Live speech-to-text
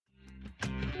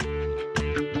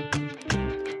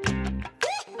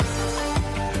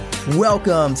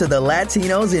Welcome to the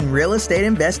Latinos in Real Estate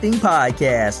Investing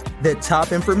Podcast, the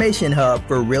top information hub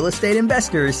for real estate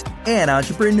investors and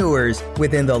entrepreneurs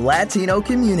within the Latino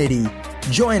community.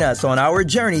 Join us on our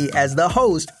journey as the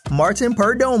host, Martin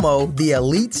Perdomo, the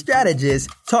elite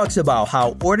strategist, talks about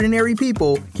how ordinary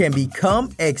people can become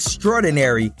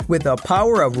extraordinary with the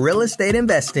power of real estate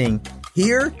investing.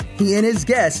 Here, he and his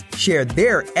guests share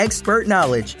their expert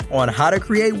knowledge on how to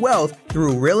create wealth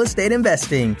through real estate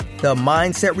investing, the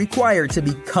mindset required to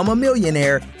become a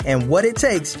millionaire, and what it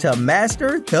takes to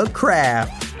master the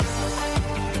craft.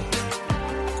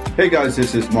 Hey guys,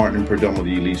 this is Martin Perdomo,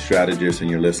 the elite strategist,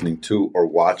 and you're listening to or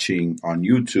watching on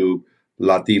YouTube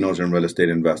Latinos in Real Estate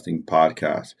Investing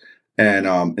Podcast. And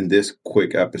in this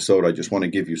quick episode, I just want to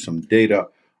give you some data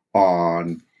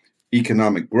on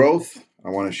economic growth. I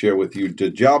want to share with you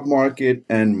the job market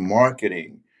and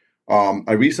marketing.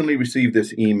 I recently received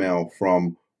this email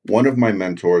from one of my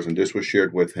mentors, and this was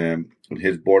shared with him and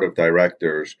his board of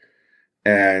directors.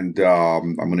 And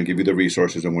I'm going to give you the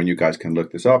resources and when you guys can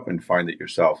look this up and find it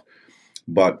yourself.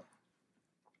 But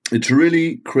it's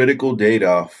really critical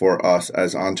data for us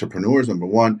as entrepreneurs. Number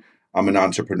one, I'm an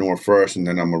entrepreneur first, and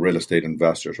then I'm a real estate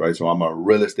investor, right? So I'm a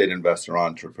real estate investor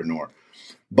entrepreneur.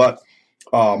 But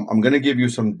I'm going to give you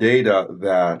some data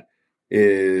that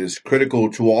is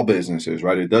critical to all businesses,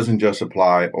 right? It doesn't just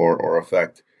apply or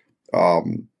affect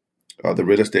the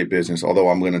real estate business, although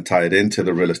I'm going to tie it into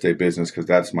the real estate business because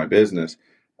that's my business.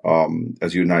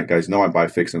 As you guys know, I buy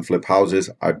fix and flip houses.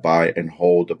 I buy and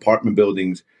hold apartment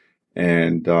buildings,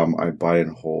 and I buy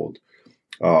and hold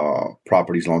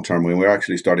properties long-term. We're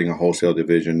actually starting a wholesale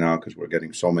division now because we're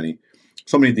getting so many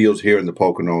deals here in the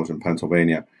Poconos in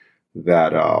Pennsylvania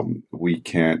that we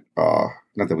can't,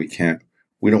 not that we can't,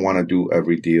 we don't want to do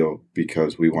every deal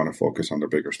because we want to focus on the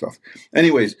bigger stuff.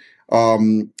 Anyways,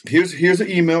 here's the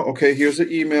email. Okay, here's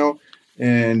the email.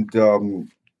 And I'm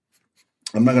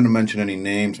not going to mention any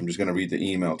names. I'm just going to read the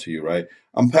email to you, right?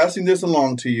 I'm passing this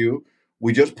along to you.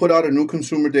 We just put out a new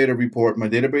consumer data report. My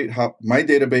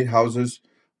database houses,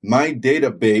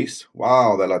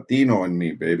 wow, the Latino in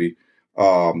me, baby.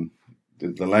 The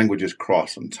language is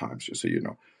crossed sometimes, just so you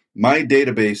know. My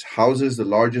database houses the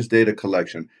largest data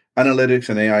collection, analytics,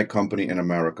 and AI company in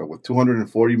America with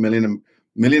 240 million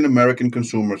American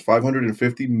consumers,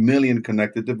 550 million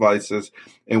connected devices,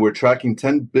 and we're tracking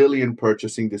 10 billion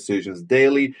purchasing decisions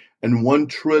daily and 1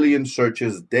 trillion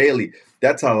searches daily.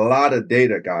 That's a lot of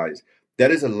data, guys. That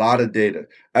is a lot of data.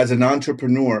 As an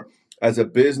entrepreneur, as a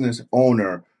business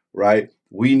owner, right,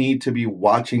 we need to be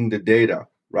watching the data,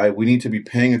 right? We need to be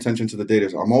paying attention to the data.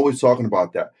 So I'm always talking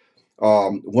about that.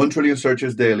 1 trillion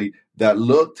searches daily that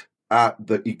looked at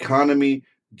the economy,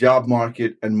 job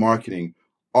market, and marketing.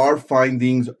 Our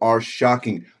findings are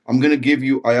shocking. I'm going to give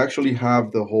you, I actually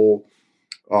have the whole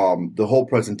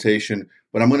presentation,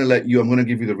 but I'm going to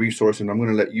give you the resource and I'm going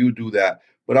to let you do that.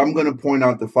 But I'm going to point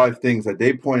out the 5 things that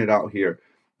they pointed out here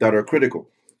that are critical.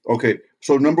 Okay,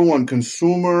 so number 1,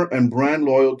 consumer and brand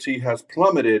loyalty has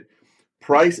plummeted.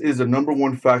 Price is the number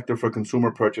 1 factor for consumer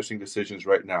purchasing decisions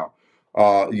right now.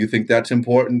 You think that's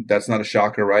important? That's not a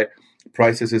shocker, right?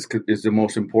 Prices is the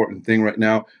most important thing right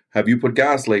now. Have you put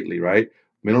gas lately, right?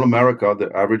 Middle America, the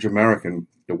average American,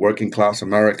 the working class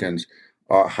Americans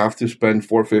have to spend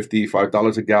 $4.50,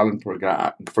 $5 a gallon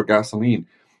for gasoline.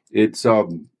 It's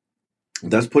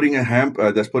that's putting a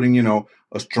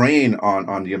strain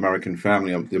on the American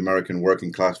family, the American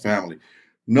working class family.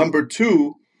 Number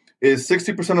 2 is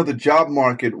 60% of the job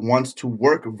market wants to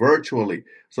work virtually.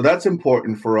 So that's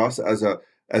important for us as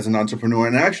an entrepreneur.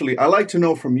 And actually, I like to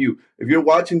know from you, if you're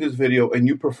watching this video and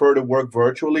you prefer to work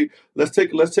virtually, let's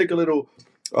take a little,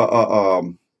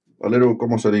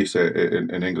 ¿cómo se dice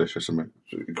in English?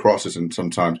 It crosses in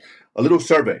sometimes. A little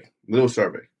survey.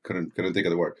 Couldn't think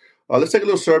of the word. Let's take a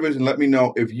little survey and let me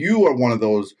know if you are one of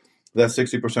those, that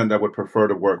 60% that would prefer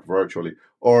to work virtually,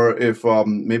 or if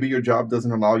maybe your job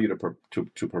doesn't allow you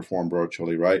to perform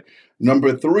virtually, right?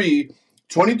 Number 3,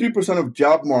 23%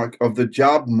 of the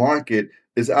job market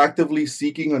is actively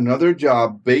seeking another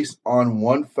job based on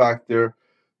one factor: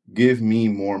 give me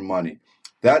more money.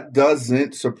 That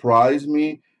doesn't surprise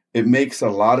me. It makes a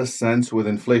lot of sense with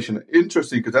inflation.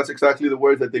 Interesting, because that's exactly the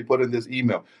words that they put in this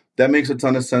email. That makes a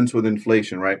ton of sense with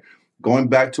inflation, right? Going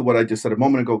back to what I just said a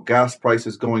moment ago, gas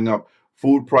prices going up,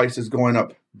 food prices going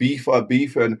up, beef up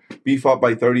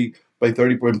by 30,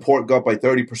 and pork up by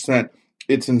 30%.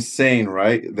 It's insane,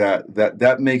 right?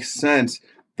 That makes sense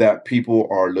that people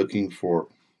are looking for,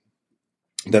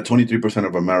 that 23%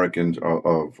 of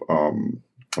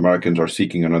Americans are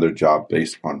seeking another job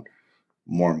based on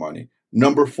more money.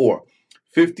 Number 4,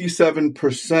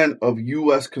 57% of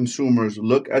U.S. consumers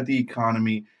look at the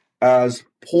economy as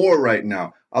poor right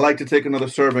now? I like to take another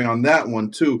survey on that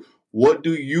one too. What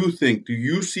do you think? Do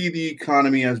you see the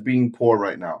economy as being poor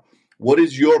right now? What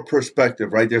is your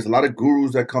perspective, right? There's a lot of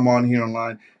gurus that come on here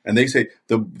online and they say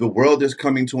the world is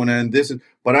coming to an end.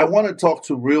 But I want to talk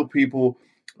to real people.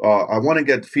 I want to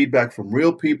get feedback from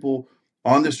real people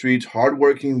on the streets,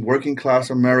 hardworking, working class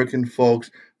American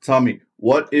folks. Tell me,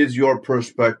 what is your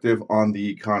perspective on the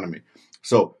economy?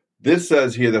 So this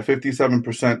says here that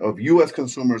 57% of U.S.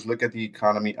 consumers look at the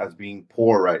economy as being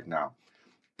poor right now.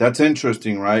 That's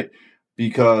interesting, right?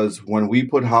 Because when we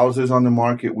put houses on the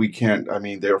market,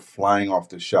 they're flying off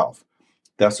the shelf.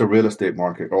 That's a real estate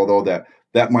market, although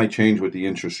that might change with the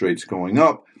interest rates going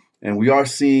up. And I'm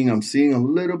seeing a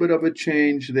little bit of a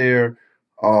change there.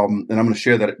 And I'm going to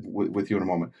share that with you in a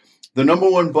moment. The number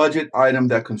one budget item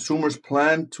that consumers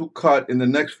plan to cut in the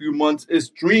next few months is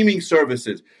streaming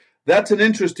services. That's an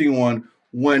interesting one.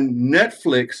 When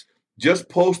Netflix just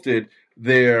posted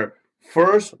their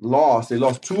first loss, they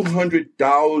lost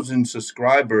 200,000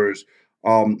 subscribers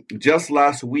just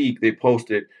last week. They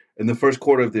posted in the first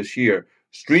quarter of this year.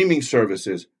 Streaming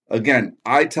services, again,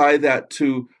 I tie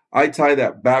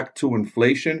that back to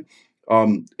inflation.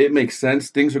 It makes sense.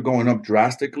 Things are going up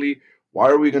drastically. Why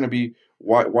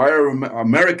are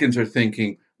Americans are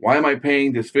thinking, why am I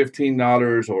paying this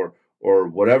 $15 or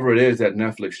whatever it is that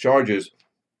Netflix charges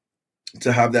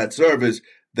to have that service?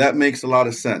 That makes a lot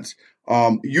of sense.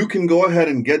 You can go ahead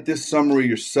and get this summary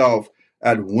yourself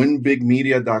at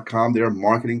winbigmedia.com. They're a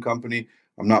marketing company.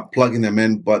 I'm not plugging them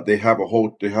in, but they have a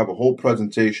whole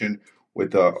presentation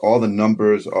with all the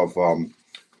numbers of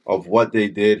what they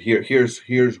did.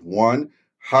 Here's one.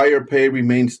 Higher pay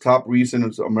remains top reason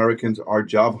as Americans are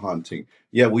job hunting.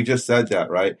 Yeah, we just said that,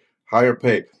 right? Higher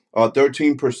pay.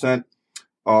 13%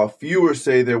 fewer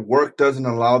say their work doesn't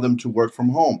allow them to work from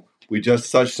home. We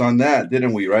just touched on that,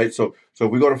 didn't we, right? So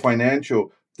if we go to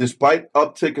financial, despite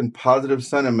uptick in positive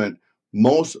sentiment,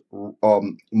 most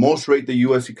rate the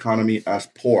U.S. economy as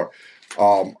poor.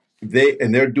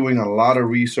 They're doing a lot of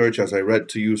research, as I read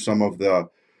to you some of the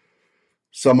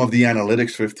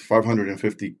analytics,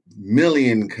 550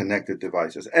 million connected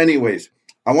devices. Anyways,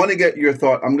 I want to get your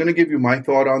thought. I'm going to give you my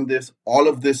thought on this. All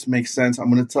of this makes sense.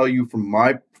 I'm going to tell you from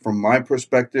my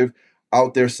perspective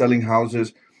out there selling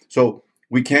houses. So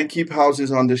we can't keep houses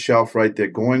on the shelf, right? They're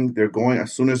going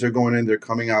as soon as they're going in, they're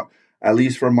coming out. At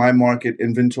least for my market,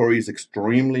 inventory is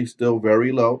extremely still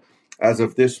very low. As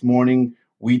of this morning,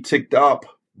 we're up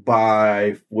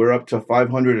to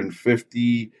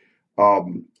 550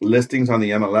 listings on the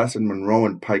MLS in Monroe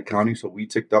and Pike County. So we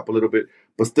ticked up a little bit,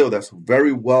 but still that's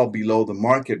very well below the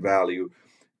market value.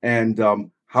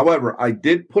 And however, I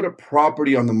did put a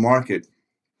property on the market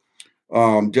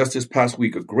just this past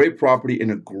week, a great property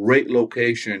in a great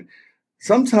location.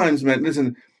 Sometimes, man,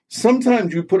 listen,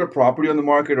 sometimes you put a property on the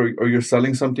market or you're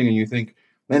selling something and you think,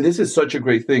 man, this is such a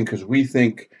great thing because we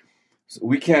think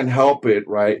we can't help it,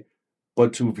 right?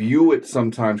 But to view it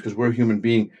sometimes, because we're a human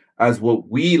being, as what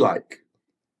we like,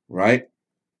 right?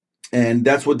 And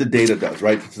that's what the data does,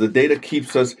 right? So the data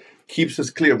keeps us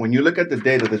clear. When you look at the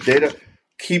data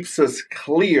keeps us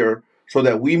clear so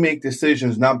that we make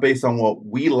decisions not based on what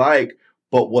we like,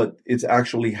 but what is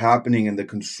actually happening and the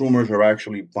consumers are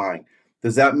actually buying.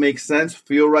 Does that make sense?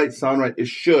 Feel right? Sound right? It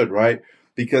should, right?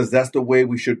 Because that's the way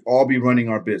we should all be running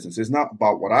our business. It's not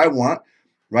about what I want,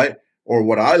 right? Or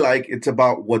what I like. It's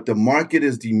about what the market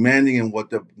is demanding and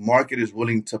what the market is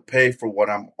willing to pay for what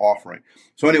I'm offering.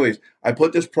 So anyways, I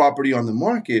put this property on the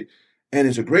market and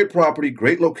it's a great property,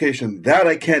 great location.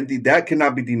 That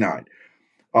cannot be denied.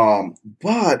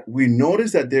 But we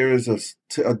noticed that there is a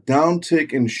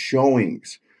downtick in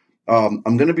showings. I'm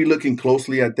going to be looking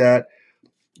closely at that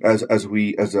over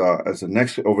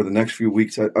the next few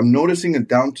weeks. I'm noticing a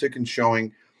downtick in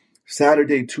showing.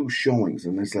 Saturday, 2 showings,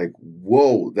 and it's like,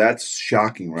 whoa, that's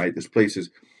shocking, right? This place is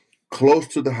close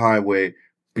to the highway,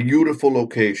 beautiful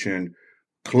location,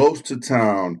 close to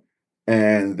town,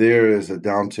 and there is a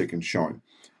downtick in showing.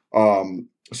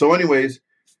 So anyways,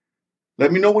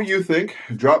 let me know what you think.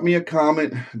 Drop me a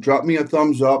comment, drop me a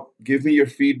thumbs up, give me your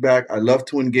feedback. I love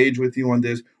to engage with you on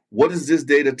this. What does this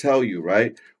data tell you,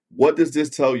 right? What does this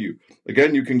tell you?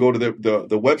 Again, you can go to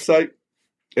the website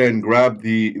and grab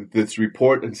this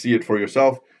report and see it for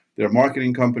yourself. They're a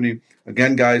marketing company.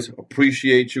 Again, guys,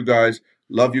 appreciate you guys.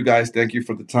 Love you guys. Thank you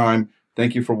for the time.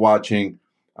 Thank you for watching,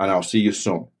 and I'll see you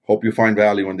soon. Hope you find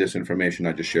value in this information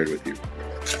I just shared with you.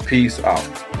 Peace out.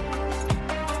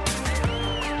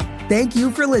 Thank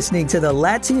you for listening to the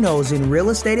Latinos in Real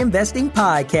Estate Investing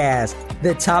podcast,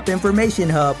 the top information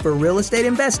hub for real estate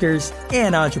investors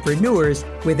and entrepreneurs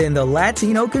within the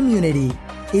Latino community.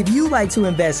 If you'd like to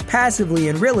invest passively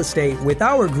in real estate with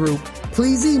our group,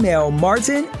 please email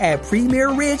Martin at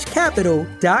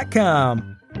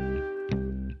PremierRidgeCapital.com.